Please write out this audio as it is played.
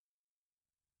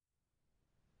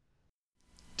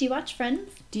Do you watch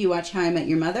Friends? Do you watch How I Met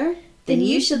Your Mother? Then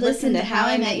you should listen to How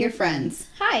I Met Your Friends.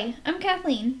 Hi, I'm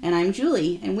Kathleen. And I'm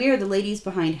Julie, and we are the ladies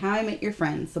behind How I Met Your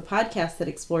Friends, the podcast that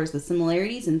explores the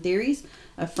similarities and theories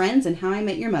of Friends and How I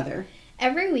Met Your Mother.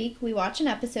 Every week, we watch an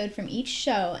episode from each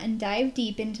show and dive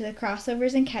deep into the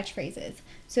crossovers and catchphrases.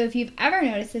 So if you've ever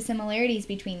noticed the similarities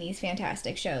between these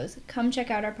fantastic shows, come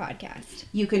check out our podcast.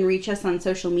 You can reach us on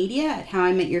social media at How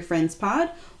I Met Your Friends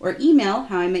Pod or email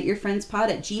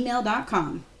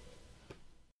howimetyourfriendspod@gmail.com.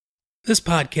 This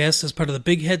podcast is part of the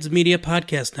Big Heads Media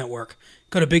Podcast Network.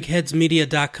 Go to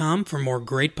bigheadsmedia.com for more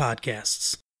great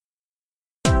podcasts.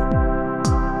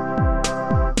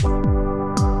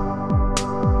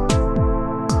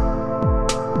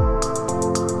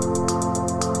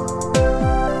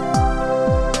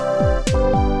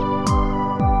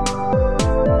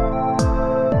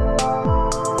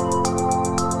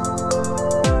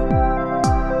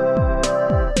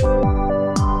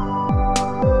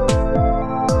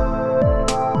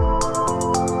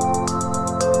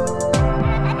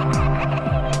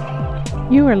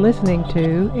 You are listening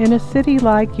to In a City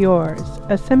Like Yours,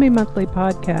 a semi-monthly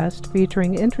podcast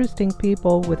featuring interesting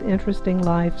people with interesting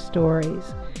life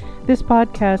stories. This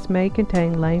podcast may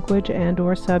contain language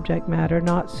and/or subject matter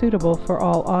not suitable for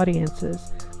all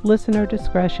audiences. Listener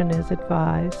discretion is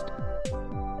advised.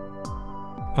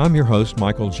 I'm your host,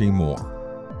 Michael G.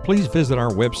 Moore. Please visit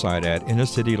our website at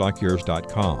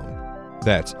inacitylikeyours.com.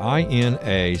 That's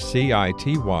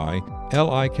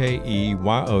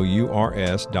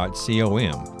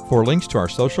INACITYLIKEYOURS.com for links to our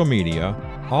social media,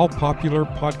 all popular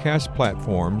podcast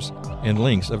platforms, and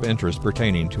links of interest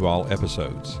pertaining to all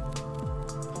episodes.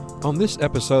 On this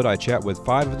episode, I chat with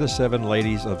 5 of the 7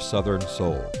 ladies of Southern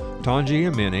Soul: Tanji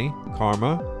Amini,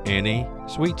 Karma, Annie,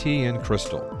 Sweet Tea, and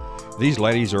Crystal. These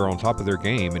ladies are on top of their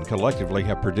game and collectively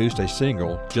have produced a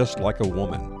single, Just Like a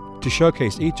Woman, to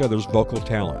showcase each other's vocal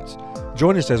talents.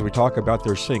 Join us as we talk about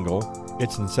their single,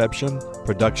 its inception,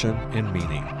 production, and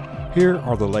meaning. Here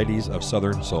are the ladies of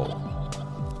Southern Soul.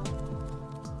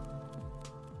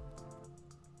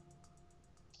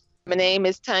 My name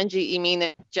is Tanji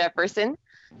Imina Jefferson.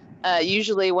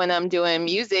 Usually when I'm doing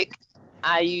music,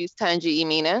 I use Tanji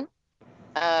Imina.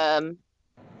 I'm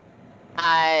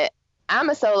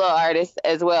a solo artist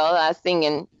as well. I sing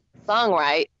and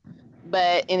songwrite,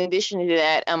 but in addition to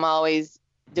that, I'm always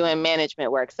doing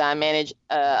management work. So I manage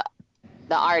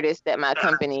the artist that my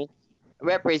company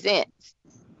represents.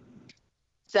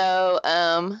 So,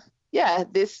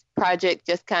 this project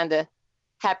just kind of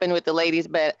happened with the ladies,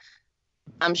 but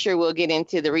I'm sure we'll get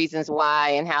into the reasons why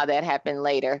and how that happened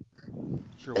later.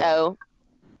 Sure. So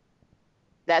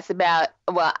that's about,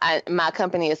 my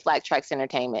company is Slack Tracks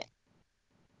Entertainment.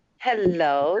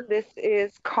 Hello, this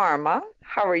is Karma.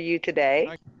 How are you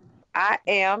today? I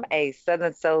am a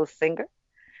Southern Soul singer.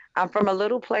 I'm from a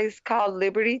little place called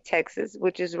Liberty, Texas,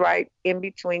 which is right in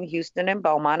between Houston and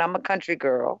Beaumont. I'm a country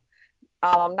girl.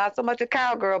 Not so much a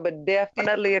cowgirl, but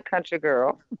definitely a country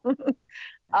girl.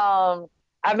 I've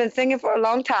been singing for a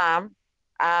long time.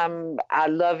 I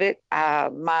love it.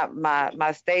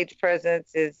 My stage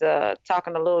presence is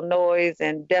talking a little noise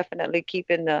and definitely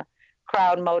keeping the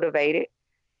crowd motivated.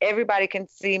 Everybody can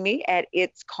see me at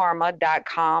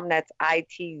itskarma.com. That's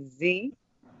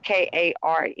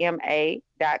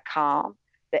ITZKARMA.com.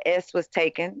 The S was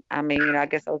taken. I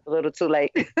guess I was a little too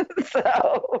late.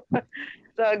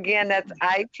 So again, that's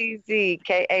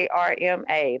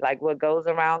ITZKARMA, like what goes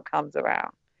around comes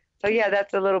around. So yeah,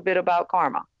 that's a little bit about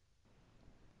Karma.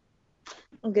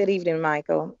 Good evening,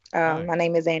 Michael. My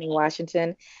name is Annie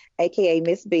Washington, aka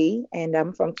Miss B, and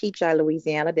I'm from Keachai,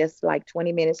 Louisiana. That's like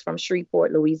 20 minutes from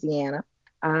Shreveport, Louisiana.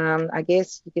 I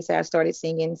guess you could say I started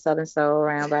singing Southern Soul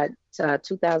around about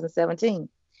 2017.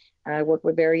 I work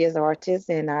with various artists,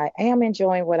 and I am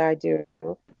enjoying what I do.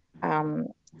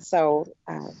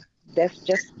 That's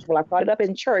just, I started up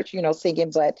in church,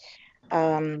 singing, but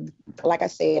like I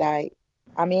said,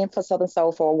 I'm in for Southern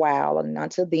Soul for a while, and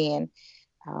until then,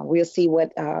 we'll see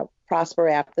what prosper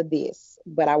after this.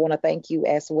 But I want to thank you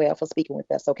as well for speaking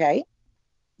with us, okay?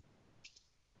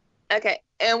 Okay,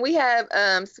 and we have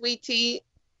Sweet Tea,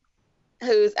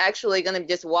 who's actually going to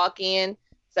just walk in,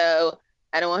 so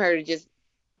I don't want her to just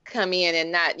come in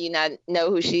and not know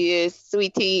who she is.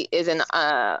 Sweet Tea is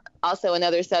also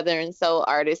another Southern Soul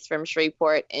artist from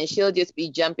Shreveport, and she'll just be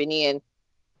jumping in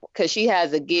because she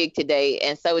has a gig today,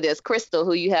 and so does Crystal,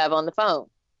 who you have on the phone.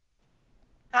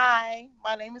 Hi,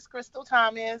 my name is Crystal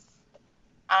Thomas.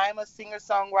 I'm a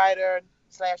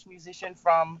singer-songwriter/musician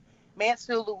from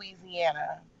Mansfield,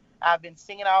 Louisiana. I've been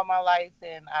singing all my life,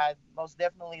 and I most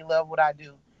definitely love what I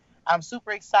do. I'm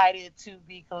super excited to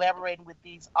be collaborating with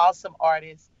these awesome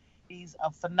artists these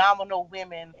phenomenal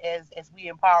women as we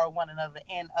empower one another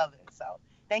and others. So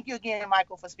thank you again,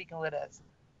 Michael, for speaking with us.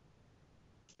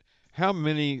 How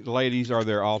many ladies are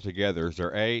there altogether? Is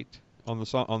there 8 on the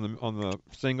on the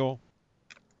single?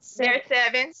 There's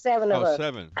 7. 7 of us.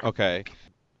 7. Okay.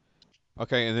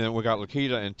 Okay, and then we got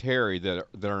Lakita and Terry that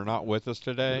are not with us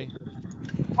today.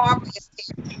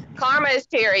 Karma is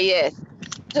Terry, yes.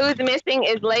 Who's missing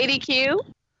is Lady Q.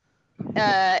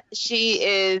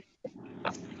 She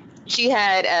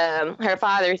had her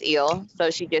father's ill,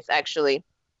 so she just actually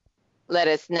let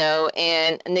us know.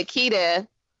 And Nikita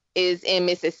is in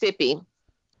Mississippi,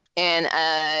 and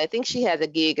I think she has a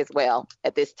gig as well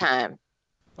at this time.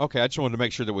 Okay, I just wanted to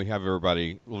make sure that we have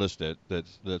everybody listed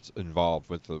that's involved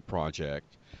with the project.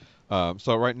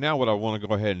 So right now what I want to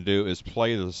go ahead and do is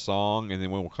play the song, and then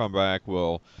when we'll come back,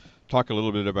 we'll talk a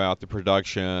little bit about the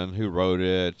production, who wrote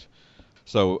it.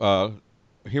 So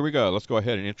here we go. Let's go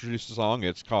ahead and introduce the song.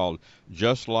 It's called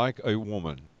Just Like a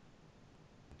Woman.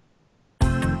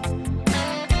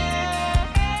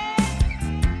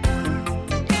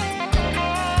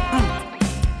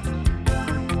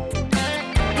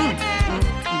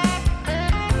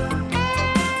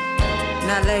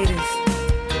 Now, ladies,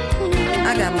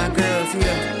 I got my girls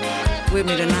here with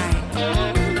me tonight,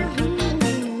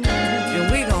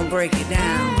 and we gonna break it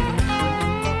down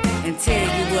and tell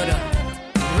you what a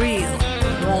real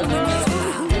woman is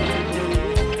about.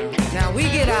 Now, we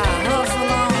get our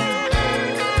hustle on,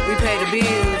 we pay the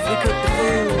bills, we cook the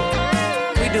food,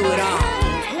 we do it all.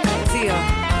 See, a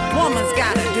woman's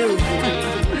gotta do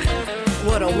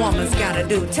what a woman's gotta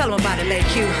do. Tell them about it, Lady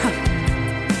Q.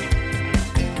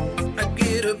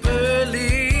 Get up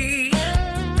early,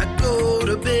 I go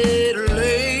to bed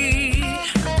late,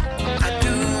 I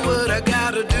do what I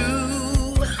gotta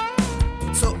do,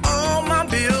 so all my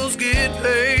bills get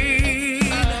paid.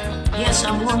 Yes,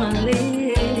 I wanna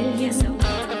live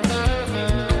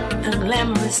a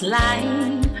glamorous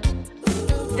life.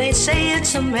 They say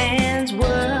it's a man's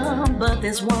world, but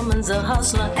this woman's a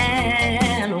hustler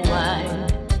and a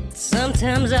wife.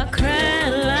 Sometimes I cry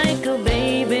like a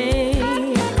baby,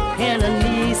 and I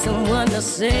need someone to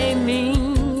save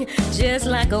me, just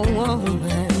like a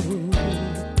woman.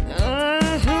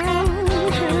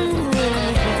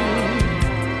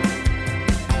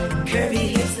 Curvy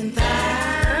hips and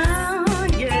thighs, oh,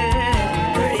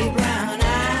 yeah. Pretty brown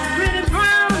eyes,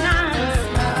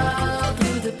 smile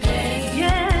through the pain.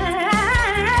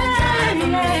 Yeah, and drive a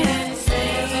man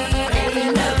insane.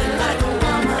 Ain't nothing like a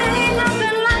woman. Ain't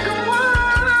nothing like a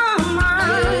woman.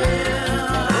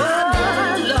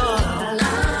 Yeah. Lord,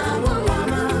 I'm a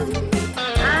woman.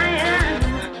 I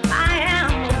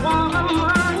am a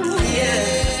woman. Yeah.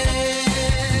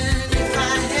 If I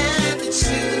had to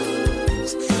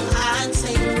choose, I'd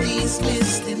take these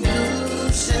misty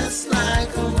blues just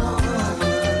like a woman.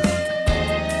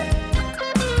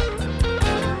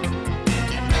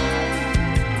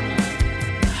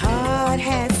 Hard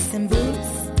hats and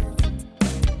boots,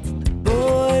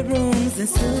 boardrooms and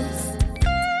suits.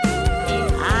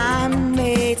 I'm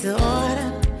made to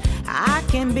order. I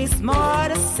can be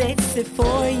smart or sexy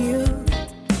for you.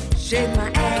 Shake my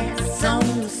ass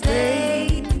on the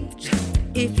stage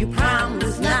if you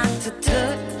promise not to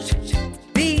touch.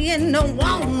 Being a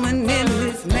woman in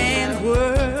this man's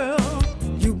world,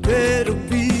 you better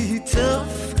be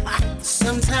tough.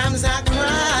 Sometimes I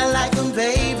cry like a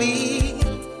baby,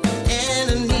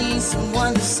 and I need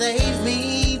someone to save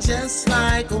me, just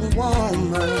like a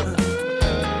woman.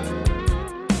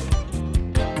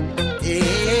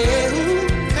 Yeah,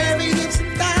 curvy hips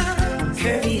and thighs,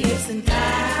 curvy hips and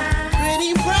thighs,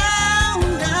 pretty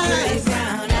brown eyes,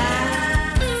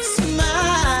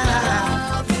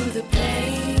 smile through the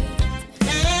pain,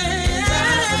 and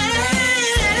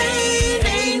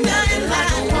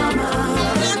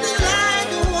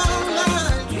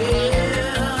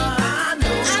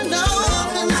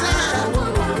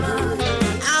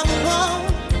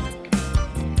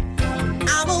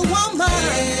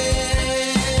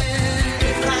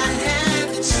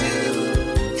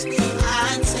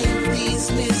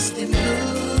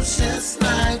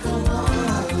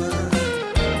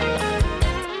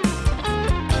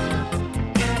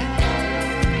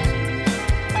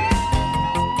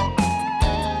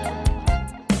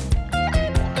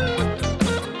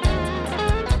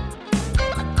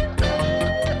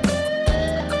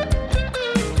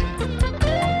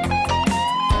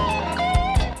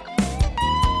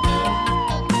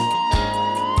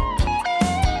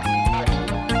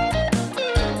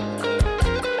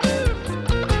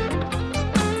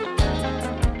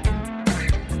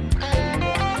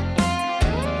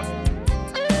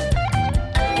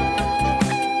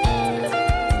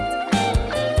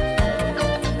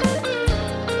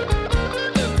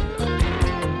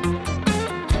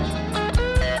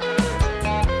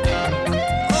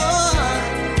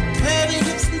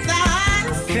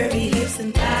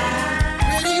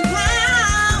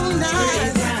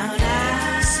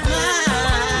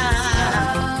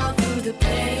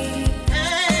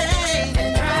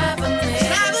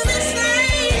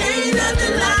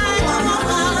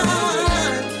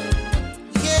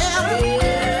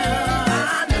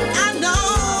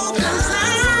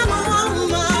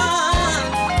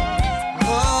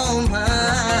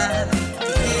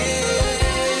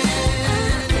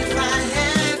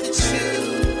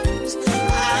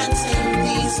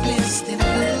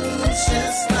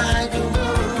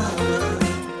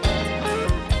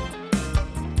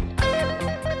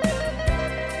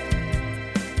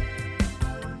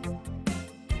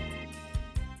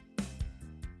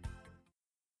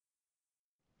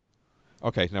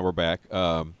Okay, now we're back.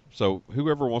 So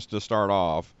whoever wants to start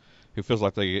off, who feels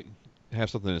like they have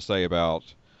something to say about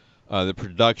the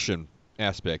production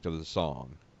aspect of the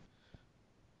song.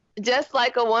 Just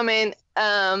like a woman,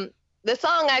 the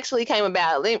song actually came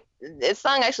about. The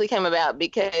song actually came about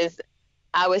because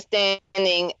I was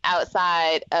standing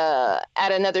outside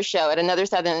at another show, at another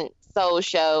Southern Soul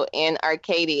show in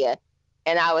Arcadia,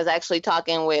 and I was actually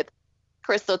talking with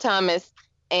Crystal Thomas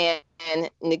and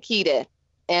Nikita,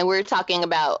 and we were talking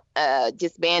about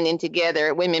just banding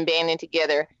together, women banding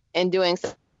together and doing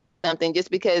something, just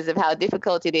because of how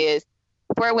difficult it is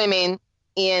for women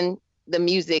in the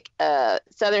music,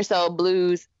 Southern Soul,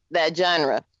 blues, that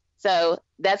genre. So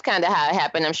that's kind of how it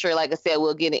happened. I'm sure, like I said,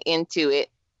 we'll get into it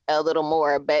a little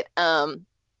more, but I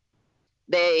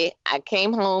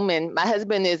came home, and my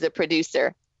husband is a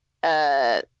producer,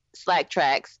 Slack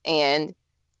Tracks, and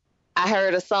I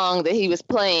heard a song that he was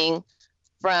playing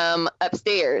from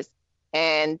upstairs,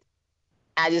 and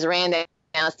I just ran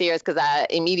downstairs because I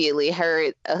immediately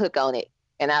heard a hook on it.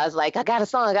 And I was like, I got a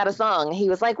song. And he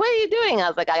was like, what are you doing? I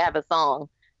was like, I have a song.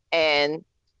 And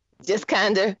just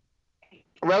kind of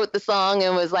wrote the song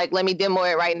and was like, let me demo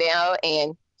it right now,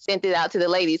 and sent it out to the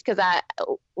ladies, because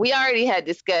we already had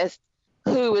discussed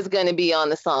who was going to be on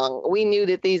the song. We knew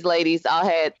that these ladies all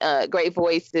had great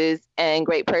voices and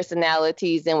great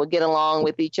personalities and would get along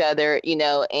with each other,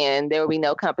 and there would be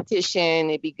no competition.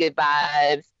 It'd be good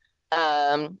vibes,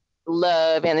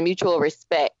 love, and a mutual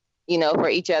respect, for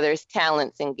each other's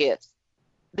talents and gifts.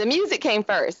 The music came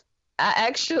first. I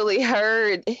actually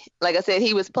heard, like I said,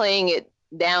 he was playing it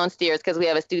downstairs because we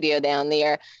have a studio down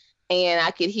there, and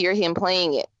I could hear him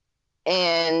playing it.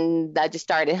 And I just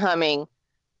started humming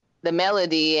the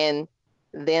melody, and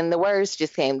then the words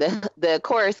just came. The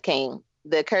chorus came.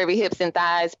 The curvy hips and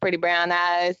thighs, pretty brown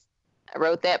eyes. I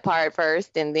wrote that part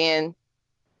first, and then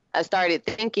I started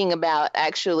thinking about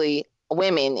actually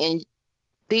women, and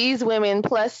these women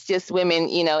plus just women,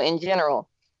 in general,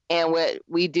 and what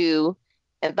we do,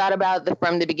 and thought about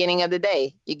from the beginning of the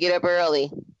day. You get up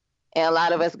early, and a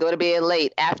lot of us go to bed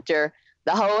late after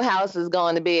the whole house is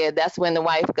going to bed. That's when the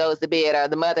wife goes to bed, or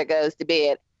the mother goes to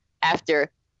bed.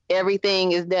 After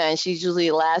everything is done, she's usually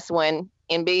the last one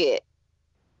in bed.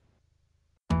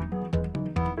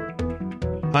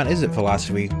 On Is It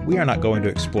Philosophy, we are not going to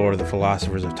explore the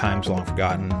philosophers of times long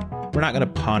forgotten. We're not going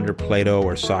to ponder Plato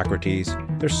or Socrates.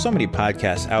 There's so many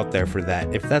podcasts out there for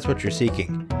that, if that's what you're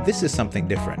seeking. This is something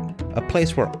different, a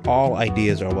place where all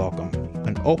ideas are welcome,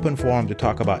 an open forum to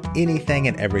talk about anything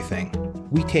and everything.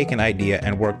 We take an idea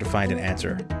and work to find an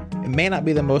answer. It may not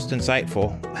be the most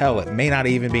insightful, hell, it may not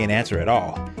even be an answer at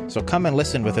all. So come and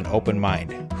listen with an open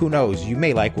mind. Who knows, you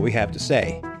may like what we have to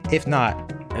say. If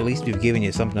not, at least we've given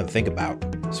you something to think about.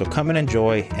 So come and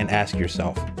enjoy and ask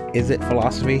yourself, is it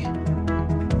philosophy?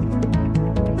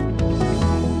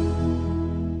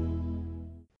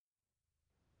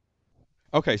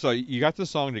 Okay, so you got the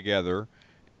song together.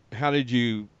 How did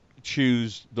you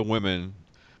choose the women?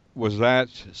 Was that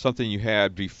something you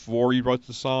had before you wrote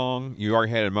the song? You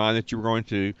already had in mind that you were going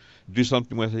to do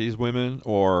something with these women?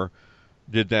 Or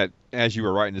did that, as you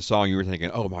were writing the song, you were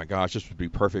thinking, oh my gosh, this would be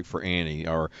perfect for Annie,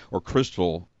 or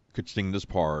Crystal could sing this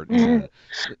part? And,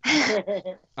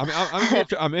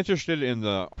 I'm interested in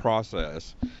the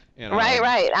process. And, Right.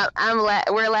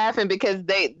 We're laughing because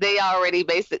they already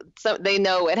they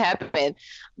know what happened.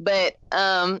 But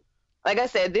like I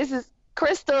said, this is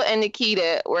Crystal and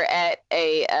Nikita were at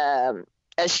a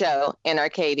show in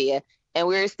Arcadia, and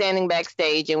we were standing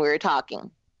backstage and we were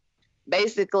talking.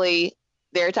 Basically,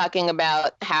 they're talking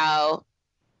about how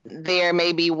there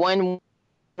may be one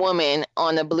woman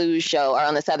on the blues show or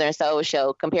on the Southern Soul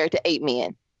show compared to 8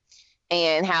 men,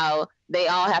 and how they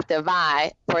all have to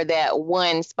vie for that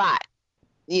one spot,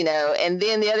 And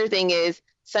then the other thing is,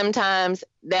 sometimes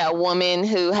that woman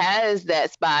who has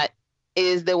that spot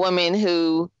is the woman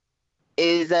who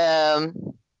is,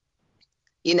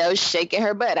 shaking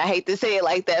her butt. I hate to say it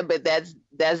like that, but that's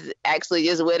actually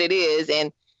just what it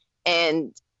is.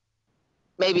 And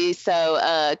maybe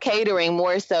so catering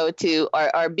more so to,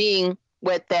 or being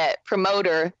what that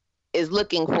promoter is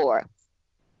looking for.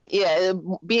 Yeah,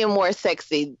 being more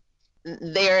sexy.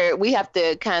 We have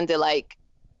to kind of like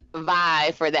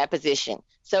vie for that position.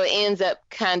 So it ends up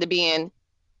kind of being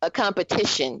a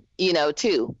competition,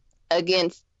 too,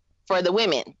 for the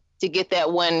women to get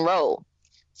that one role.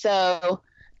 So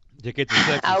to get the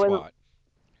sexy spot.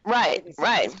 Right.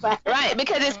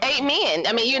 Because it's 8 men.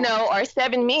 I mean, or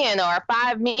 7 men or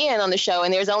 5 men on the show,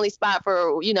 and there's only spot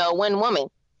for, one woman.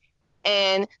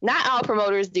 And not all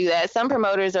promoters do that. Some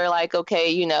promoters are like,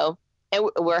 okay, and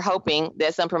we're hoping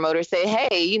that some promoters say,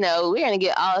 hey, we're going to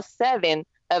get all 7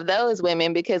 of those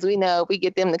women, because we know if we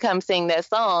get them to come sing that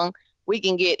song, we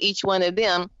can get each one of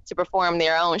them to perform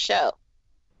their own show.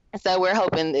 So we're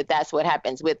hoping that that's what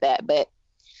happens with that. But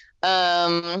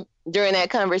during that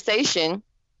conversation,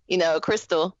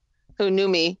 Crystal, who knew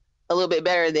me a little bit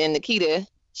better than Nikita,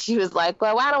 she was like,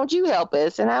 well, why don't you help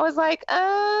us? And I was like,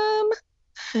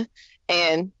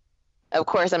 and of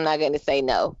course I'm not going to say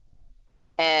no.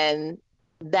 And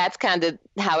that's kind of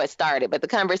how it started. But the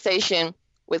conversation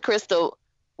with Crystal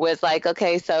was like,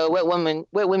 okay, so what women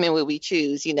would we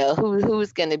choose?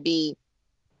 Who's going to be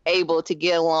able to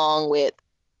get along with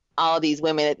all these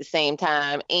women at the same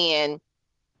time and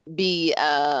be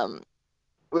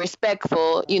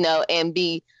respectful, and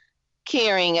be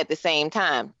caring at the same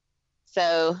time.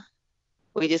 So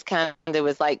we just kind of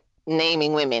was like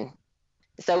naming women.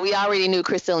 So we already knew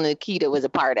Crystal and Nikita was a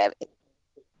part of it.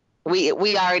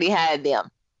 We already had them.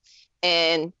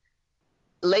 And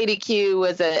Lady Q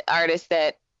was an artist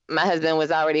that my husband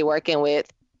was already working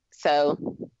with.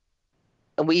 So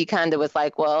we kind of was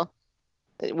like, well,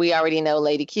 we already know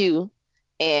Lady Q.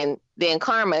 And then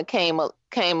Karma came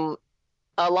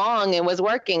along and was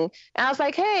working. And I was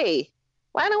like, hey,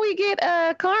 why don't we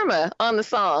get Karma on the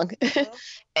song?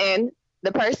 And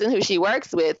the person who she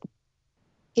works with,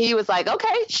 he was like,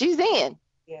 okay, she's in.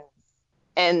 Yes.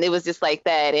 And it was just like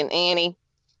that. And Annie,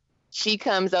 she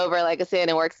comes over, like I said,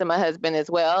 and works with my husband as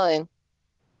well. And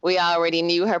we already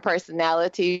knew her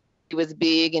personality was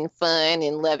big and fun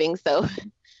and loving. So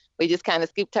we just kind of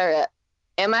scooped her up.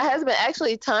 And my husband,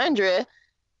 actually, Tundra,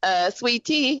 Sweet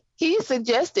Tea, he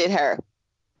suggested her.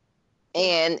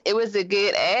 And it was a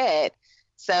good ad.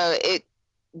 So it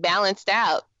balanced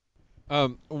out.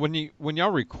 When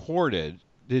y'all recorded,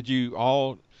 did you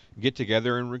all get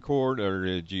together and record, or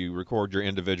did you record your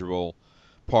individual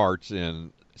parts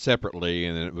in separately,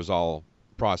 and then it was all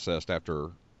processed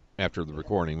after the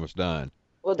recording was done?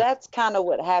 Well, that's kind of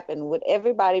what happened with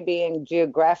everybody being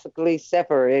geographically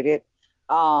separated.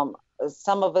 Some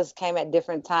of us came at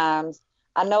different times.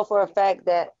 I know for a fact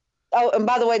that. Oh, and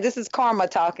by the way, this is Karma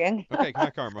talking. Okay,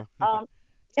 hi, Karma.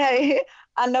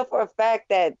 I know for a fact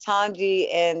that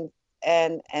Tanji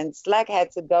and Slack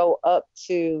had to go up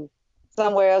to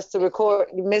somewhere else to record,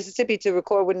 Mississippi, to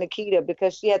record with Nikita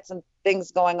because she had some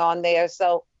things going on there.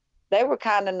 So they were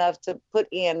kind enough to put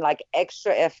in like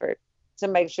extra effort to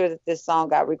make sure that this song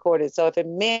got recorded. So if it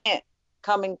meant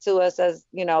coming to us as,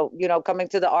 coming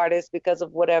to the artist because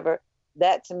of whatever,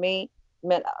 that to me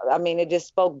meant, it just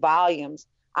spoke volumes.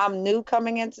 I'm new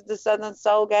coming into the Southern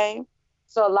Soul game.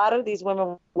 So a lot of these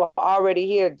women were already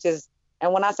here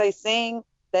and when I say sing,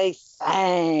 they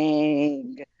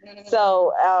sang.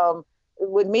 So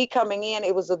with me coming in,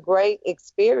 it was a great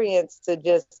experience to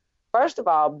just, first of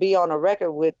all, be on a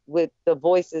record with the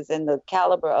voices and the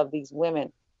caliber of these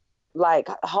women, like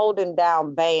holding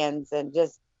down bands and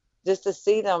just to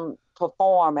see them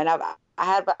perform. And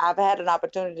I've had an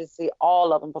opportunity to see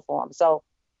all of them perform. So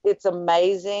it's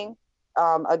amazing.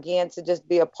 Again, to just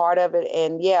be a part of it.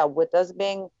 And yeah, with us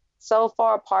being so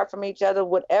far apart from each other,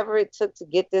 whatever it took to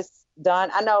get this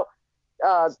done. I know,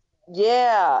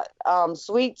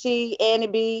 Sweet Tea, Annie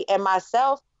B, and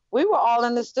myself, we were all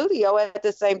in the studio at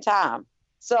the same time.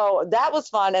 So that was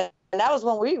fun. And that was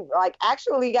when we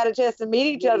actually got a chance to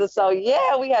meet each other. So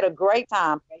yeah, we had a great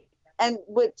time. And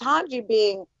with Tanji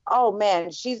being, oh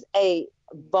man, she's a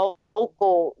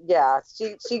vocal,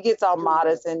 she gets all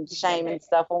modest and shame and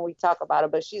stuff when we talk about her,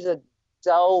 but she's a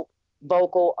dope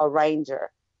vocal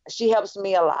arranger. She helps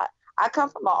me a lot. I come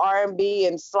from an R&B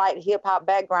and slight hip hop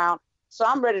background, so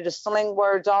I'm ready to sling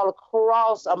words all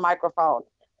across a microphone.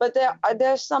 But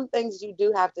there's some things you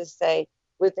do have to say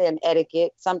within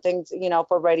etiquette, some things,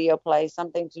 for radio play,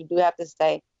 some things you do have to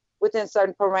say within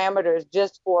certain parameters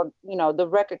just for, the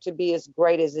record to be as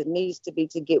great as it needs to be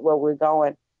to get where we're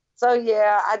going. So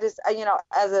yeah, I just,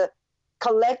 as a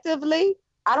collectively,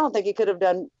 I don't think it couldn't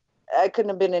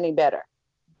have been any better.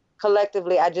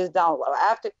 Collectively, I just don't.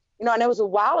 After, and it was a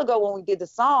while ago when we did the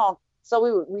song,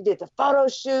 so we did the photo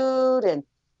shoot and,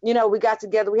 we got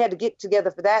together, we had to get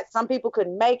together for that. Some people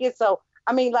couldn't make it. So,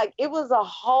 it was a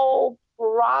whole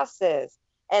process,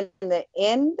 and in the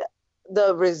end,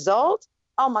 the result,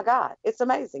 oh my God, it's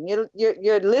amazing.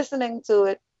 You're listening to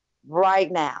it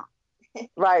right now.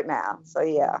 So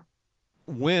yeah.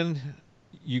 When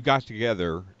you got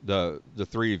together, the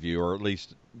three of you, or at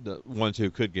least the ones who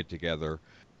could get together,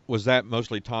 was that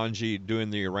mostly Tanji doing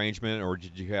the arrangement, or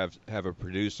did you have a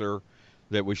producer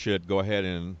that we should go ahead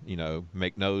and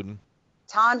make known?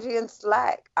 Tanji and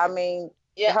Slack. Her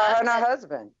and her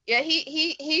husband. Yeah,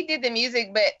 he did the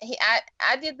music, but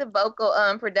I did the vocal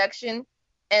production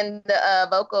and the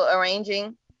vocal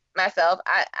arranging. myself.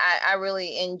 I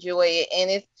really enjoy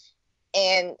it,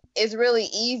 and it's really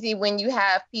easy when you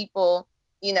have people,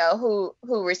 you know,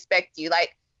 who respect you.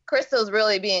 Like Crystal's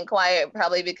really being quiet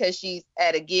probably because she's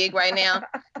at a gig right now,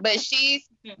 but she's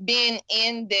been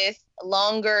in this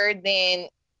longer than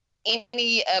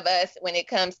any of us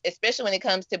especially when it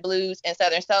comes to blues and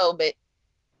Southern soul. But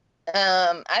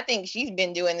I think she's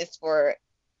been doing this for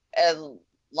as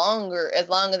long as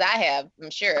I have, I'm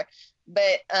sure.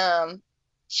 But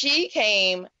she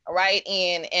came right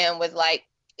in and was like,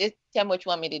 tell me what you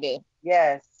want me to do.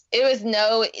 Yes. There's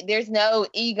no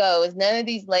egos. None of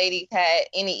these ladies had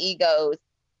any egos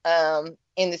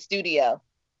in the studio.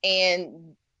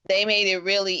 And they made it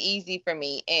really easy for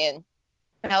me. And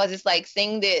I was just like,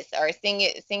 sing this or sing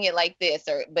it like this,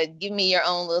 but give me your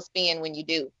own little spin when you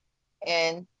do.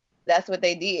 And that's what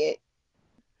they did.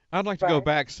 I'd like to go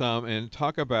back some and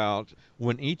talk about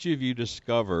when each of you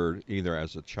discovered, either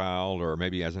as a child or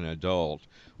maybe as an adult,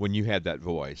 when you had that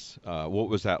voice. What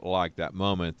was that like, that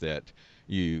moment that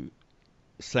you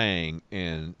sang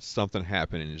and something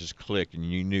happened and it just clicked and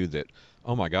you knew that,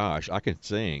 oh my gosh, I can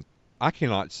sing. I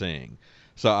cannot sing.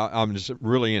 So I'm just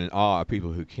really in awe of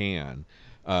people who can.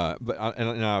 But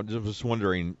I was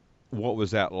wondering, what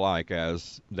was that like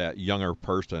as that younger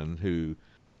person who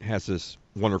has this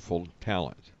wonderful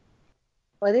talent?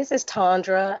 Well, this is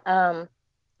Tondra.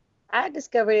 I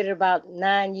discovered it at about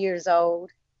 9 years old,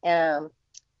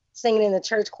 singing in the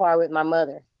church choir with my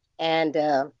mother.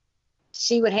 And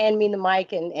she would hand me the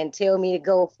mic and tell me to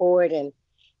go for it. And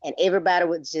everybody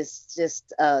would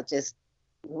just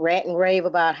rant and rave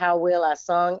about how well I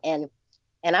sung. And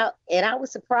I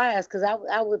was surprised because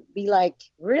I would be like,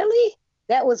 really?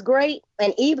 That was great.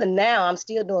 And even now, I'm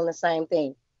still doing the same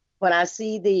thing. When I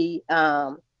see the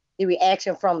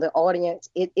reaction from the audience,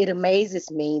 it amazes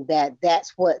me that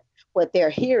that's what they're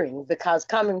hearing, because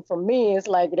coming from me, it's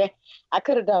like that I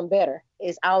could have done better.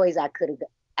 It's always I could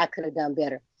have done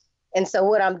better. And so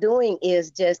what I'm doing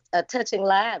is just touching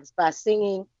lives by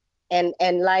singing and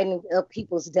lighting up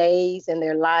people's days and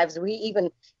their lives. We even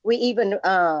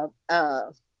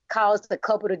caused a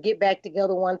couple to get back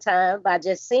together one time by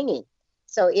just singing.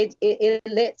 So it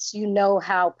lets you know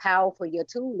how powerful your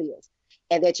tool is,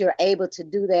 and that you're able to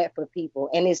do that for people.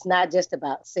 And it's not just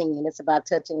about singing, it's about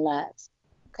touching lives.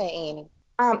 Okay, Annie.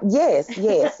 Yes.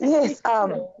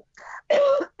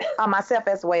 Myself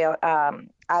as well.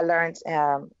 I learned,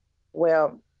 I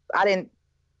didn't,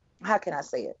 how can I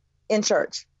say it? In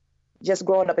church, just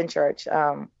growing up in church,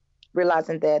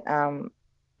 realizing that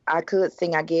I could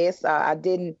sing, I guess. I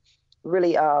didn't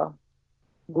really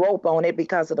grope on it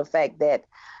because of the fact that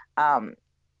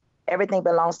everything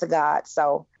belongs to God.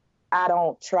 So I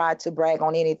don't try to brag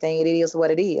on anything. It is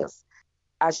what it is.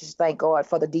 I should thank God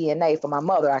for the DNA for my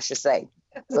mother, I should say.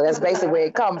 So that's basically where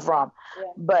it comes from.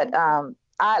 Yeah. But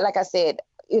like I said,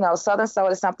 Southern soul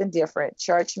is something different.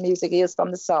 Church music is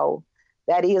from the soul.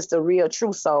 That is the real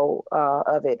true soul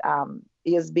of it,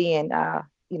 is being,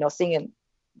 singing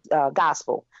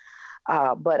gospel.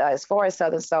 But as far as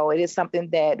Southern soul, it is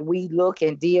something that we look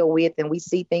and deal with, and we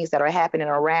see things that are happening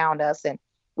around us, and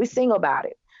we sing about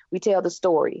it. We tell the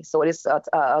story. So it is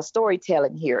a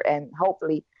storytelling here, and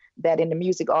hopefully that in the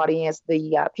music audience,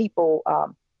 the people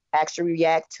actually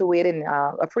react to it and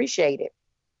appreciate it,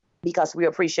 because we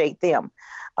appreciate them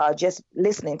just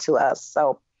listening to us.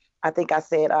 So I think I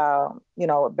said,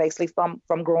 basically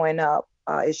from growing up,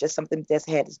 it's just something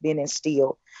that's been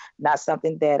instilled, not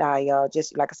something that I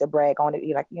just, like I said, brag on it.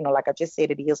 Like I just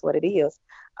said, it is what it is,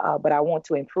 but I want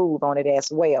to improve on it as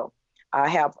well. I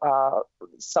have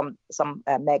some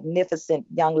magnificent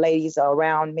young ladies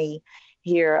around me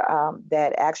here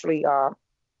that actually are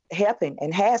helping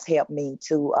and has helped me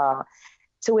to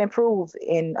improve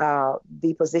in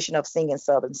the position of singing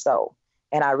Southern soul,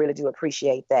 and I really do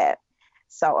appreciate that.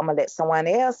 So I'm gonna let someone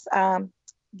else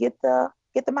get the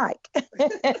mic.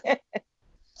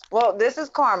 Well, this is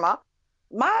Karma.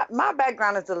 My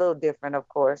background is a little different, of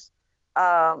course.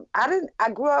 I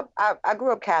grew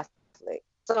up Catholic,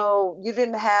 so you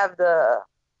didn't have the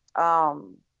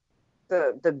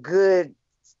good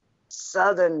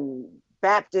Southern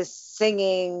Baptist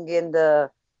singing in the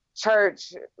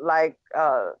church like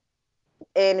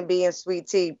Annie B and Sweet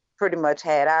Tea pretty much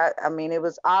had. I mean, it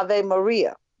was Ave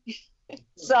Maria.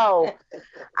 So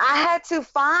I had to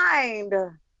find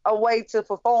a way to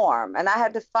perform, and I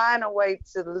had to find a way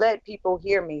to let people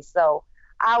hear me. So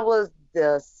I was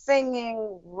the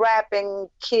singing, rapping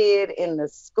kid in the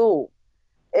school.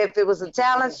 If it was a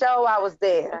talent show, I was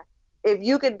there. If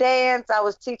you could dance, I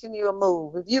was teaching you a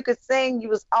move. If you could sing, you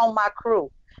was on my crew.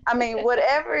 I mean,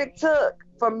 whatever it took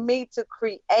for me to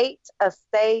create a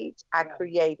stage, I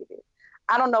created it.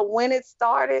 I don't know when it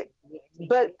started,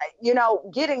 but you know,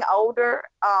 getting older,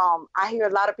 I hear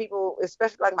a lot of people,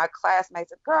 especially like my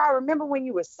classmates, girl, I remember when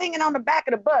you were singing on the back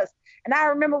of the bus, and I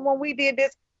remember when we did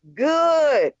this.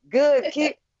 Good.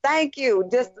 Thank you.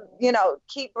 Just, you know,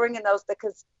 keep bringing those,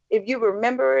 because if you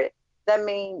remember it, that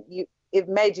means it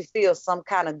made you feel some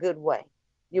kind of good way.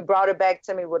 You brought it back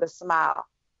to me with a smile.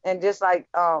 And just like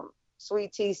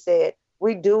Sweet Tea said,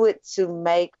 we do it to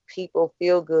make people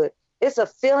feel good. It's a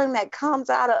feeling that comes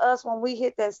out of us when we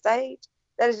hit that stage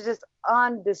that is just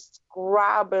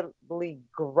undescribably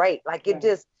great. Like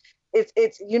it's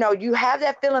you know, you have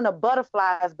that feeling of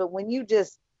butterflies, but when you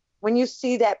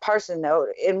see that person, though,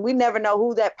 and we never know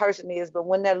who that person is, but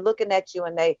when they're looking at you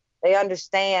and they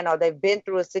understand, or they've been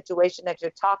through a situation that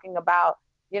you're talking about,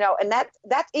 you know, and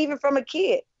that's even from a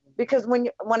kid, because when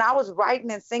I was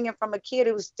writing and singing from a kid,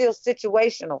 it was still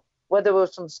situational, whether it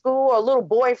was from school or a little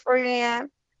boyfriend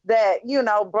that, you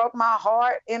know, broke my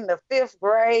heart in the 5th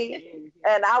grade.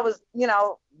 And I was, you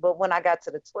know, but when I got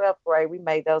to the 12th grade, we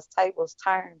made those tables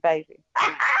turn, baby.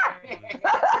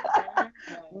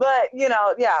 But, you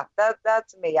know, yeah,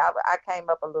 that's me. I came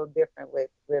up a little different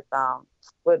with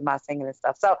my singing and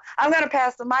stuff. So I'm going to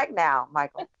pass the mic now,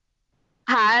 Michael.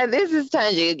 Hi, this is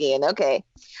Tanja again. Okay.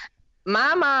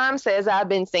 My mom says I've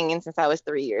been singing since I was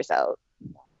 3 years old.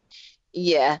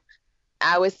 Yeah.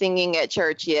 I was singing at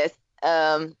church, yes.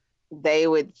 They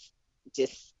would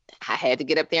I had to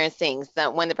get up there and sing.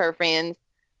 So one of her friends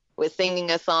was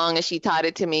singing a song and she taught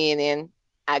it to me, and then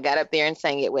I got up there and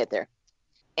sang it with her.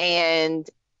 And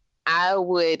I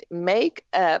would make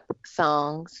up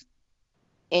songs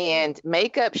and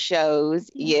make up shows,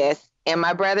 yes. And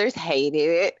my brothers hated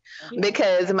it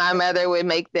because my mother would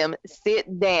make them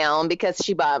sit down because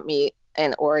she bought me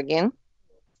an organ.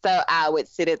 So I would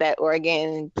sit at that organ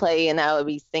and play, and I would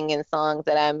be singing songs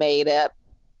that I made up.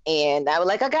 And I was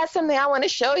like, I got something I want to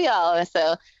show y'all. And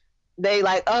so they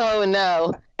like, oh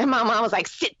no. And my mom was like,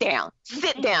 sit down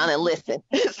and listen.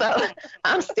 So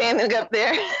I'm standing up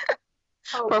there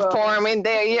performing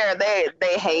there. Yeah,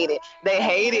 they hate it. They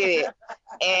hated it.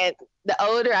 And the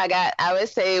older I got, I would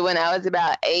say when I was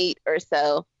about 8 or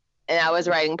so, and I was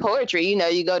writing poetry, you know,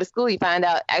 you go to school, you find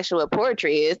out actually what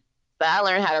poetry is. So I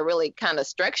learned how to really kind of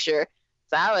structure.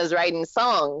 So I was writing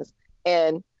songs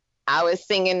and I was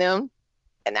singing them.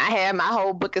 And I had my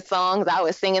whole book of songs. I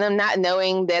was singing them, not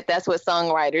knowing that that's what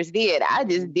songwriters did. I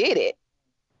just did it.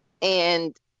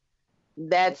 And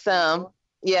that's,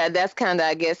 that's kind of,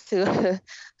 I guess, who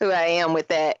I am with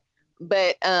that.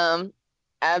 But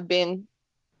I've been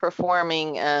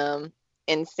performing and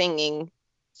singing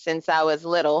since I was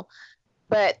little,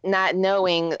 but not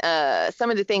knowing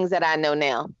some of the things that I know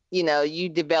now. You know, you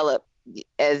develop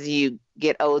as you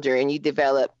get older and you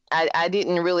develop. I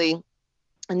didn't really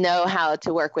know how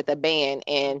to work with a band,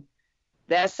 and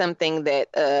that's something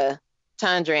that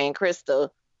Tandra and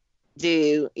Crystal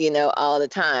do, you know, all the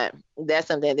time. That's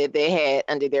something that they had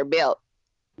under their belt.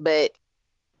 But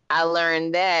I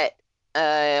learned that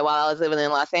while I was living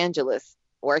in Los Angeles,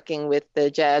 working with the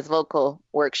jazz vocal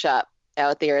workshop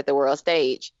out there at the World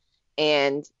Stage.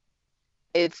 And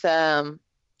it's a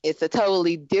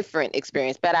totally different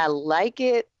experience, but I like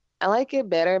it. I like it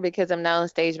better because I'm not on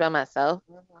stage by myself.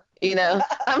 You know,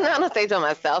 I'm not on stage by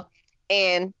myself.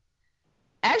 And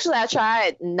actually I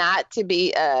tried not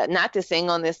to sing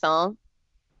on this song.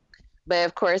 But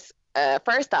of course,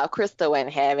 first off, Crystal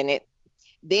wasn't having it.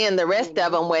 Then the rest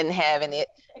of them wasn't having it.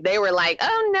 They were like,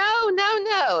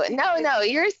 oh, no,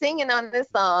 you're singing on this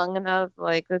song. And I was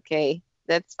like, okay,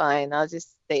 that's fine. I'll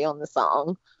just stay on the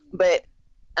song. But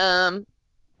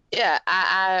yeah,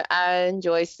 I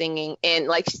enjoy singing. And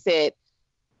like she said,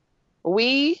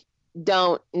 we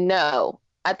don't know.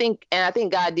 I think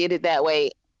God did it that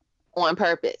way on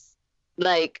purpose.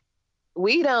 Like,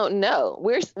 we don't know.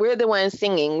 We're the ones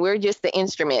singing. We're just the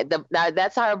instrument.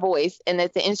 That's our voice, and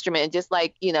it's the instrument. Just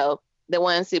like, you know, the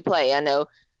ones who play. I know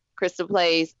Crystal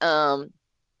plays the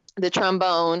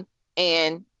trombone,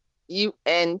 and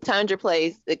Tandra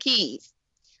plays the keys.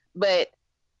 But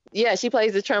yeah, she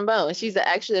plays the trombone. She's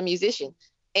actually a musician,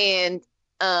 and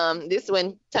this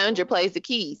one Tandra plays the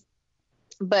keys.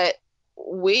 But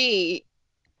we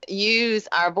use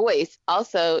our voice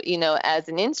also, you know, as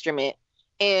an instrument,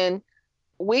 and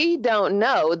we don't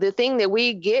know. The thing that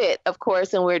we get, of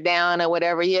course, when we're down or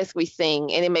whatever, yes, we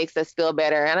sing and it makes us feel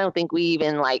better. I don't think we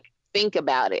even like think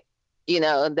about it. You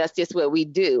know, that's just what we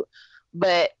do.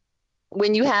 But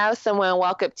when you have someone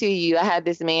walk up to you, I had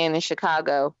this man in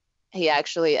Chicago. He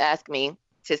actually asked me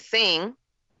to sing.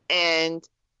 And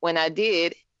when I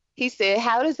did, he said,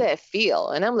 how does that feel?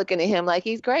 And I'm looking at him like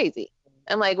he's crazy.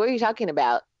 I'm like, what are you talking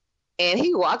about? And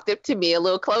he walked up to me a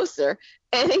little closer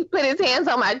and he put his hands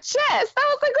on my chest. I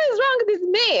was like, what is wrong with this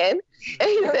man?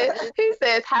 And he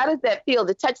says, how does that feel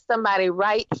to touch somebody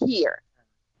right here?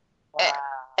 Wow.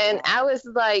 And I was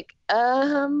like,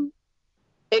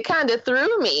 it kind of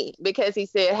threw me because he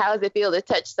said, how does it feel to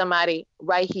touch somebody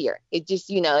right here? It just,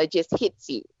 it just hits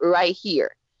you right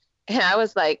here. And I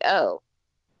was like, oh.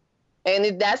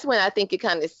 And that's when I think it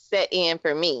kind of set in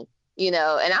for me, and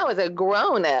I was a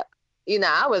grown up.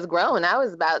 I was grown. I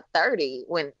was about 30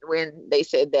 when they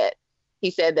said that. He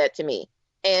said that to me.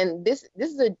 And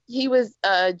he was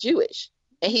Jewish.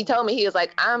 And he told me, he was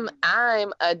like, I'm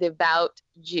a devout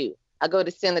Jew. I go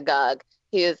to synagogue.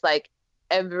 He is like,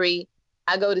 I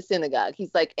go to synagogue.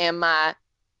 He's like, and my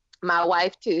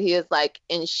wife too. He is like,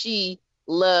 and she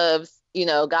loves,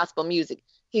 gospel music.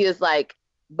 He is like,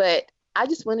 but I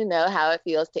just want to know how it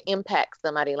feels to impact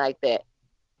somebody like that.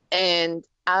 And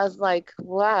I was like,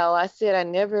 wow. I said, I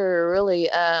never really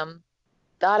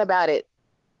thought about it,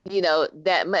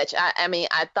 that much. I mean,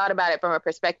 I thought about it from a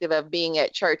perspective of being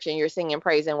at church and you're singing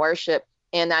praise and worship.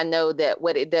 And I know that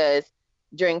what it does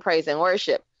during praise and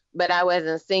worship, but I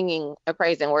wasn't singing a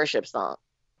praise and worship song.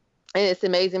 And it's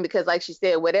amazing because, like she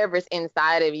said, whatever's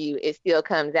inside of you, it still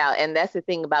comes out. And that's the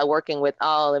thing about working with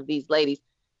all of these ladies.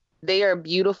 They are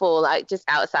beautiful, like just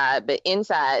outside, but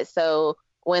inside. So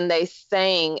when they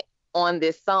sang on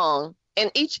this song, and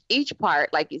each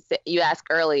part, like you said, you asked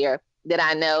earlier,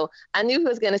 I knew who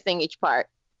was going to sing each part.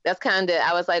 That's kind of,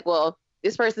 I was like, well,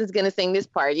 this person's going to sing this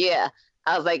part. Yeah.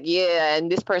 I was like, yeah.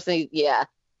 And this person, yeah.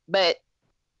 But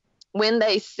when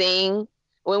we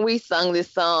sung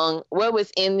this song, what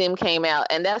was in them came out.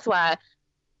 And that's why,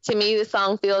 to me, the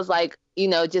song feels like,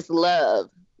 just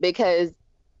love, because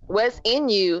what's in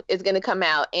you is going to come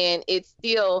out, and it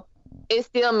still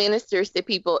ministers to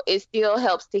people. It still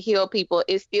helps to heal people.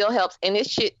 It still helps. And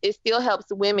it still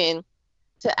helps women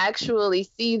to actually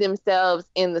see themselves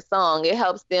in the song. It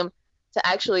helps them to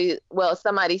actually,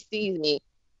 somebody sees me.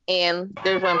 And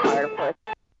there's one part, of course,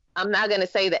 I'm not going to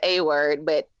say the A word,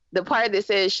 but the part that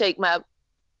says shake my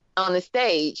on the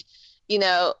stage,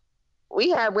 we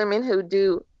have women who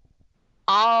do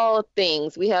all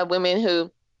things. We have women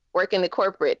who work in the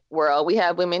corporate world. We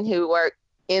have women who work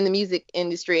in the music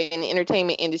industry and the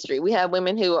entertainment industry. We have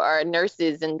women who are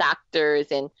nurses and doctors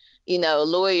and,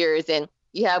 lawyers. And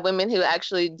you have women who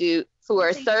actually who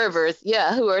are servers.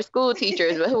 Yeah. Who are school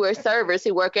teachers, but who are servers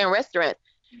who work in restaurants.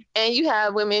 And you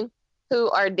have women who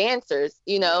are dancers,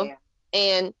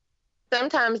 and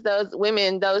sometimes those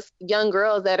women, those young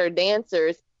girls that are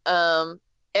dancers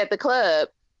at the club,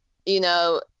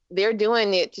 they're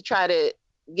doing it to try to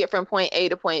get from point A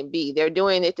to point B. They're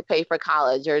doing it to pay for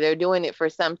college, or they're doing it for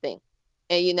something.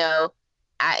 And,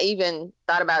 I even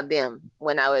thought about them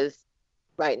when I was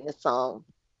writing the song.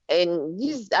 And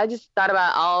I just thought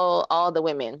about all the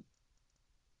women.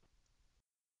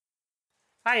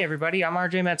 Hi, everybody. I'm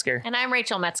RJ Metzger. And I'm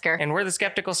Rachel Metzger. And we're the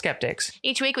Skeptical Skeptics.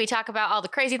 Each week, we talk about all the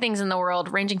crazy things in the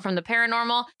world, ranging from the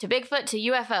paranormal to Bigfoot to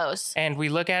UFOs. And we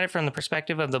look at it from the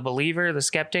perspective of the believer, the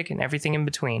skeptic, and everything in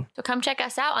between. So come check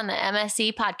us out on the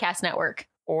MSC Podcast Network.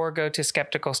 Or go to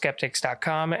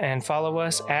skepticalskeptics.com and follow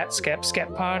us at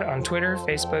SkepSkepPod on Twitter,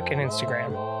 Facebook, and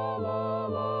Instagram.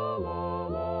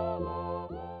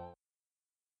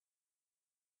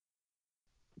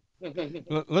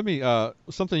 Let me,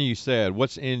 something you said,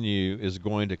 what's in you is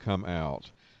going to come out.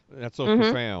 That's so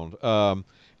profound.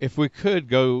 If we could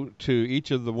go to each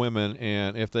of the women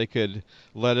and if they could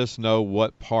let us know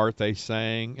what part they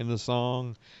sang in the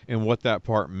song and what that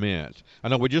part meant. I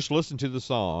know we just listened to the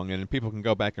song and people can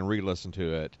go back and re-listen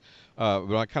to it,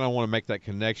 but I kind of want to make that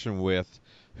connection with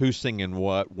who's singing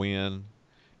what, when,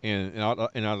 and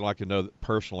I'd like to know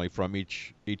personally from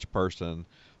each person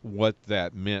what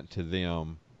that meant to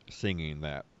them singing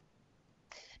that.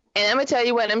 And I'm gonna tell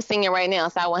you what I'm singing right now,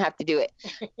 so I won't have to do it.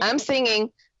 I'm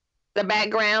singing the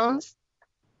backgrounds.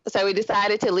 So we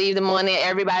decided to leave them on there.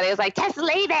 Everybody was like, just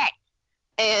leave it.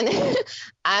 And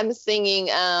I'm singing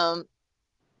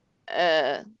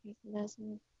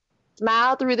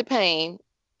smile through the pain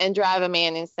and drive a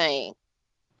man insane.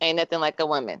 Ain't nothing like a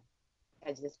woman.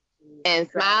 And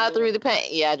smile through the pain.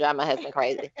 Yeah, I drive my husband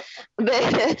crazy.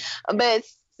 But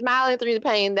smiling through the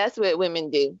pain, that's what women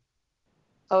do.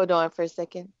 Hold on for a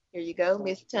second. Here you go,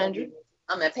 Miss Tundra.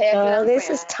 I'm going to pass it on. This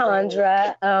is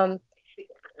Tundra.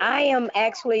 I am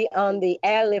actually on the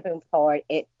ad-libbing part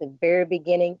at the very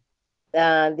beginning,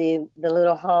 the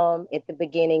little hum at the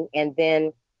beginning, and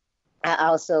then I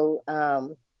also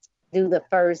do the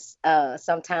first,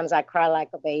 sometimes I cry like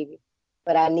a baby,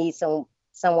 but I need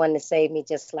someone to save me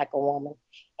just like a woman.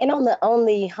 And on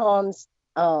the hums,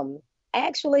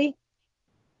 actually,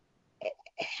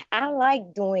 I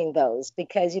like doing those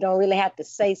because you don't really have to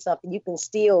say something. You can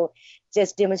still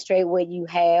just demonstrate what you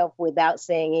have without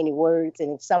saying any words.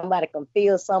 And if somebody can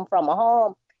feel something from a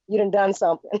home, you done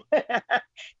something.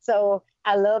 So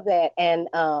I love that. And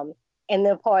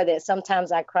the part that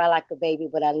sometimes I cry like a baby,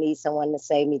 but I need someone to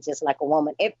save me just like a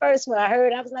woman. At first, when I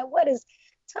heard, I was like, what is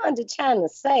Tundra trying to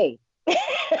say?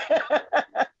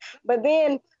 But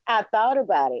then I thought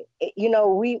about it. You know,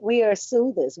 we are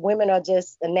soothers. Women are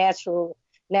just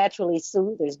naturally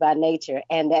soothers by nature,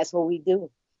 and that's what we do.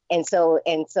 And so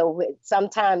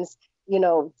sometimes, you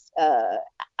know,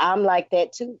 I'm like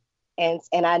that too, and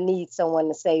I need someone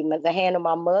to say the hand of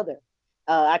my mother.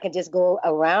 I can just go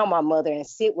around my mother and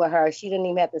sit with her. She didn't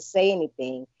even have to say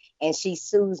anything, and she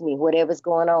soothes me. Whatever's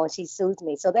going on, she soothes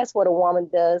me. So that's what a woman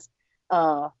does.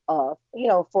 You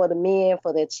know, for the men,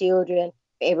 for their children,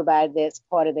 for everybody that's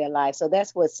part of their life. So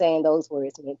that's what saying those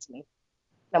words meant to me.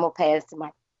 I'm gonna pass to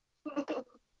Mike.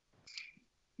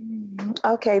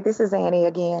 Okay, this is Annie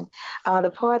again.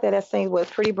 The part that I sing was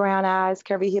Pretty Brown Eyes,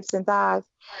 Curvy Hips and Thighs.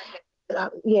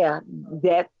 Yeah,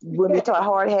 that when we talk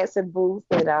hard hats and boots,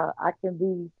 and I can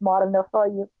be smart enough for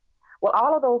you. Well,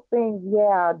 all of those things,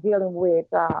 yeah, dealing with,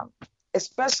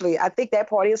 especially, I think that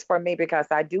part is for me because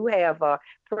I do have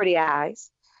pretty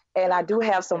eyes, and I do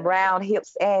have some round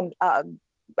hips and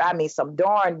some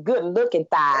darn good looking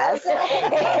thighs.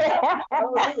 Oh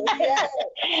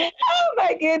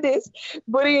my goodness.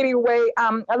 But anyway,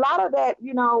 a lot of that,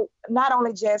 you know, not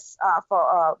only just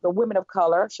for the women of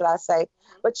color, should I say,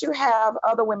 but you have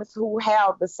other women who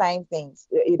have the same things,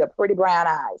 either pretty brown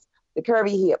eyes, the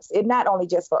curvy hips. It's not only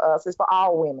just for us, it's for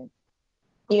all women,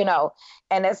 you know,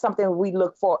 and that's something we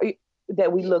look for,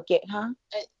 that we look at, huh?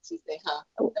 She said, huh?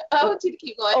 I want you to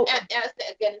keep going. I was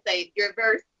going to say,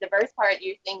 the verse part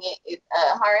you're singing is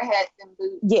hard hats and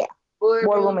boots. Yeah.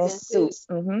 Boardroom and suits.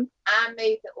 Mm-hmm. I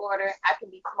made the order. I can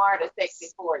be smart or sexy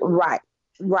for you.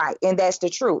 Right. And that's the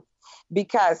truth.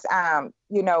 Because,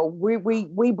 you know,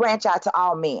 we branch out to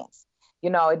all men. You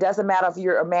know, it doesn't matter if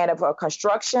you're a man of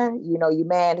construction, you know, you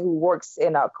man who works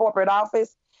in a corporate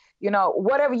office, you know,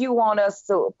 whatever you want us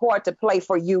to play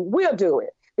for you, we'll do it.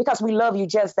 Because we love you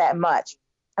just that much.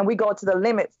 And we go to the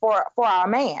limit for our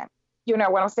man, you know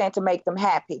what I'm saying, to make them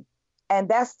happy. And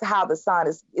that's how the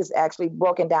song is actually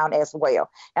broken down as well.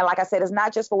 And like I said, it's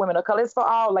not just for women of color, it's for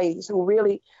all ladies who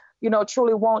really, you know,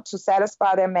 truly want to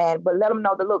satisfy their man, but let them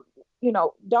know that, look, you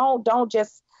know, don't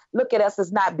just look at us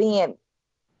as not being,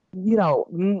 you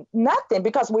know, nothing,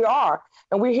 because we are,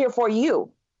 and we're here for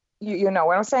you. You know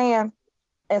what I'm saying?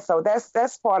 And so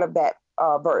that's part of that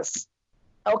verse.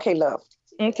 Okay, love.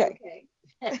 Okay.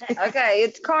 Okay,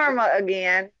 it's Karma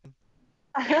again.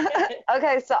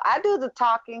 Okay, so I do the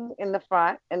talking in the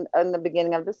front and in the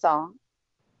beginning of the song,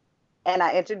 and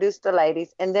I introduce the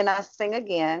ladies, and then I sing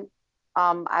again.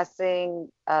 I sing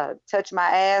touch my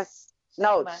ass.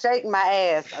 No, shake my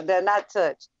ass. They're not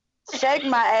touch. Shake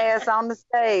my ass on the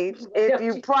stage if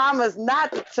you promise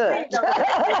not to touch.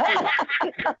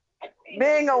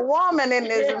 Being a woman in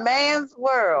this man's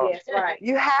world, Yes, right.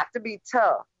 you have to be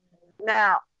tough.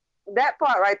 Now, that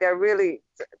part right there really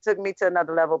took me to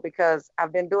another level because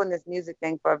I've been doing this music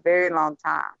thing for a very long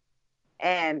time.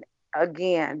 And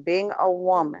again, being a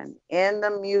woman in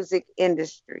the music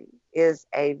industry is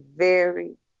a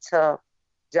very tough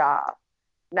job.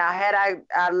 Now, had I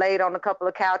laid on a couple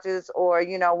of couches or,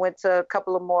 you know, went to a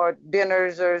couple of more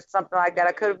dinners or something like that,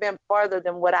 I could have been further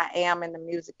than what I am in the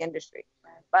music industry.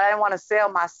 But I didn't want to sell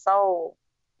my soul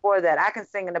for that. I can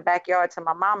sing in the backyard to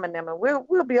my mom and them, and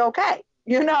we'll be okay,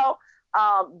 you know.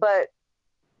 But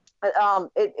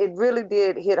it really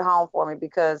did hit home for me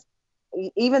because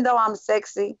even though I'm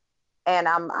sexy and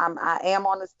I am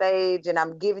on the stage and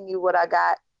I'm giving you what I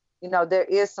got, you know, there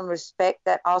is some respect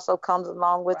that also comes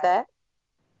along with that.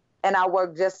 And I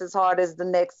work just as hard as the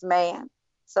next man.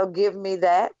 So give me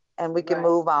that and we can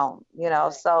move on, you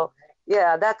know. So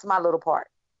yeah, that's my little part.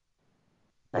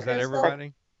 Is that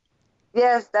everybody?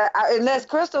 Yes, unless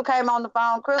Crystal came on the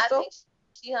phone. Crystal? I think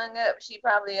she hung up. She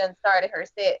probably started her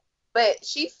set. But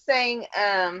she sang,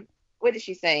 what did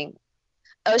she sing?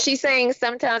 Oh, she sang,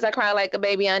 sometimes I cry like a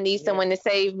baby, I need someone to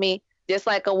save me, just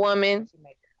like a woman.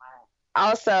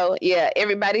 Also, yeah,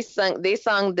 everybody sung, they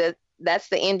sung that's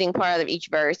the ending part of each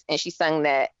verse, and she sung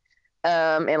that.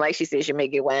 And like she said, she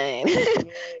make it whine.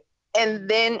 And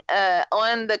then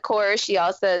on the chorus, she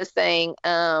also sang,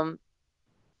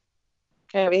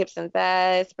 curvy hips and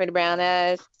thighs, pretty brown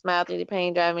eyes, smile through the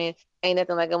pain, drive me, ain't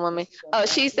nothing like a woman. Oh,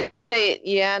 she said,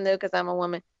 yeah, I know, because I'm a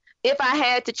woman. If I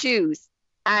had to choose,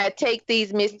 I'd take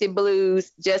these misty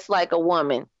blues just like a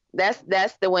woman.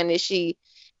 That's the one that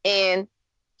and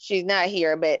she's not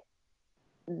here, but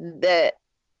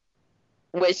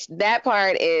which that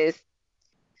part is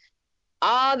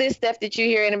all this stuff that you're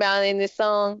hearing about in this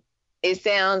song. It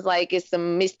sounds like it's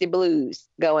some Misty Blues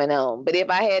going on. But if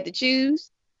I had to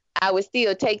choose, I would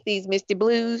still take these Misty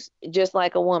Blues just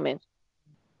like a woman,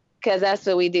 because that's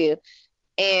what we do.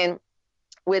 And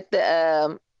with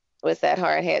the what's that,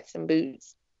 hard hats and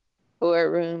boots,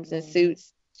 boardrooms and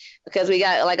suits, because we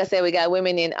got, like I said, we got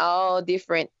women in all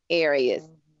different areas.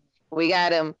 We got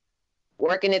them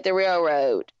working at the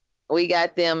railroad. We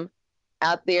got them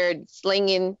out there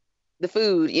slinging the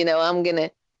food. You know,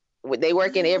 they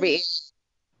work in every area.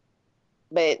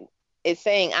 But it's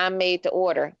saying I'm made to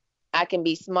order. I can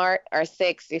be smart or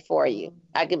sexy for you.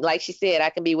 I can, like she said, I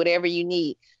can be whatever you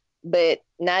need, but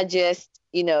not just,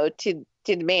 you know, to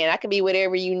the man. I can be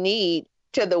whatever you need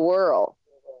to the world,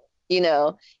 you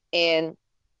know. And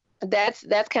that's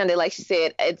kind of, like she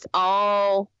said, it's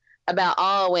all about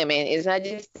all women. It's not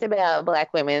just about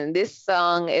Black women. This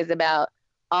song is about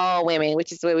all women,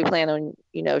 which is what we plan on,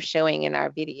 you know, showing in our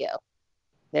video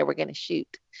that we're going to shoot.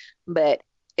 But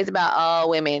it's about all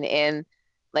women. And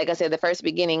like I said, the first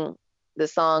beginning, the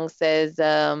song says,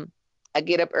 I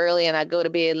get up early and I go to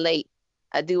bed late.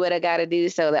 I do what I got to do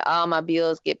so that all my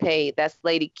bills get paid. That's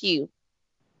Lady Q,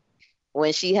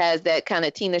 when she has that kind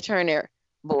of Tina Turner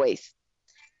voice.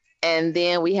 And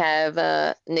then we have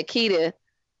Nikita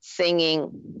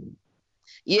singing,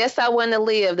 yes, I want to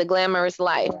live the glamorous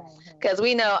life. Because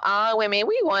we know all women,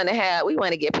 we want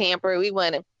to get pampered. We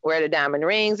want to wear the diamond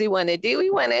rings. We want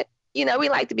to, you know, we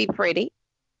like to be pretty.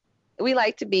 We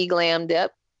like to be glammed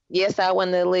up. Yes, I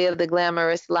want to live the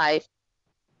glamorous life.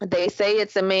 They say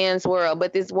it's a man's world,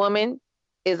 but this woman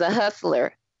is a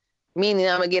hustler, meaning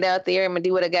I'm going to get out there, I'm going to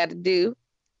do what I got to do,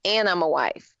 and I'm a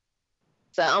wife.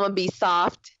 So I'm going to be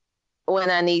soft when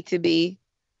I need to be,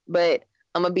 but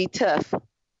I'm going to be tough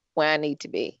when I need to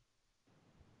be.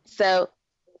 So,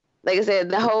 like I said,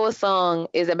 the whole song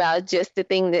is about just the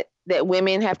thing that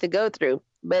women have to go through.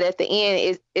 But at the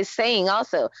end, it's saying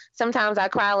also, sometimes I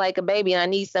cry like a baby and I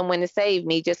need someone to save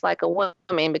me just like a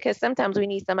woman, because sometimes we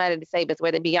need somebody to save us,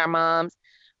 whether it be our moms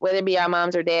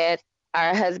or dads,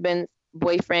 our husbands,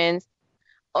 boyfriends,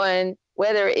 and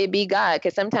whether it be God.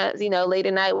 Because sometimes, you know, late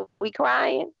at night, we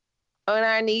crying on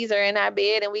our knees or in our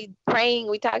bed and we praying,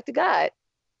 we talk to God.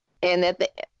 And at the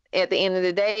end of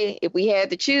the day, if we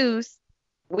had to choose,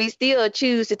 we still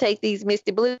choose to take these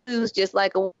Misty Blues just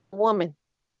like a woman.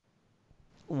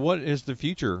 What is the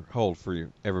future hold for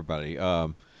you, everybody?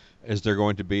 Is there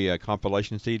going to be a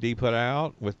compilation CD put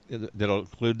out that'll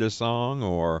include this song,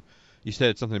 or you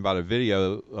said something about a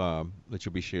video that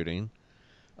you'll be shooting?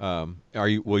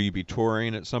 Will you be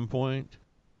touring at some point?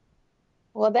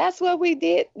 Well, that's what we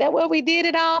did. That's what we did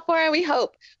it all for, and we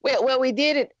hope. Well, we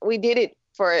did it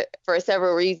for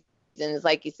several reasons.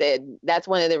 Like you said, that's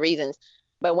one of the reasons.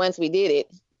 But once we did it,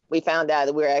 we found out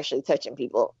that we were actually touching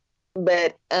people.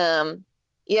 But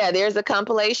yeah, there's a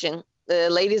compilation. The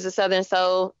Ladies of Southern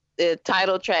Soul, the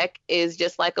title track is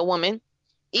Just Like a Woman.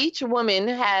 Each woman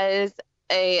has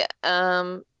a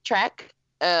track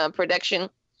production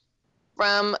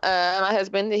from my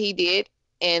husband that he did,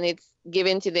 and it's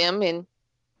given to them. And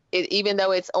even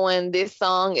though it's on this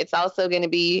song, it's also going to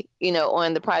be, you know,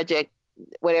 on the project,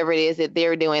 whatever it is that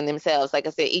they're doing themselves. Like I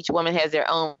said, each woman has their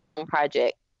own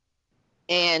project.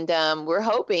 And we're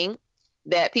hoping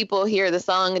that people hear the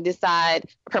song and decide,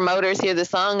 promoters hear the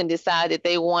song and decide that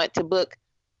they want to book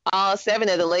all 7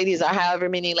 of the ladies or however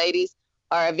many ladies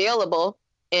are available,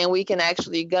 and we can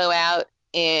actually go out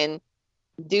and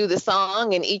do the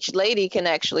song, and each lady can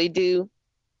actually do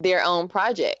their own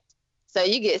project. So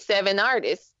you get 7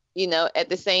 artists, you know, at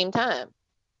the same time.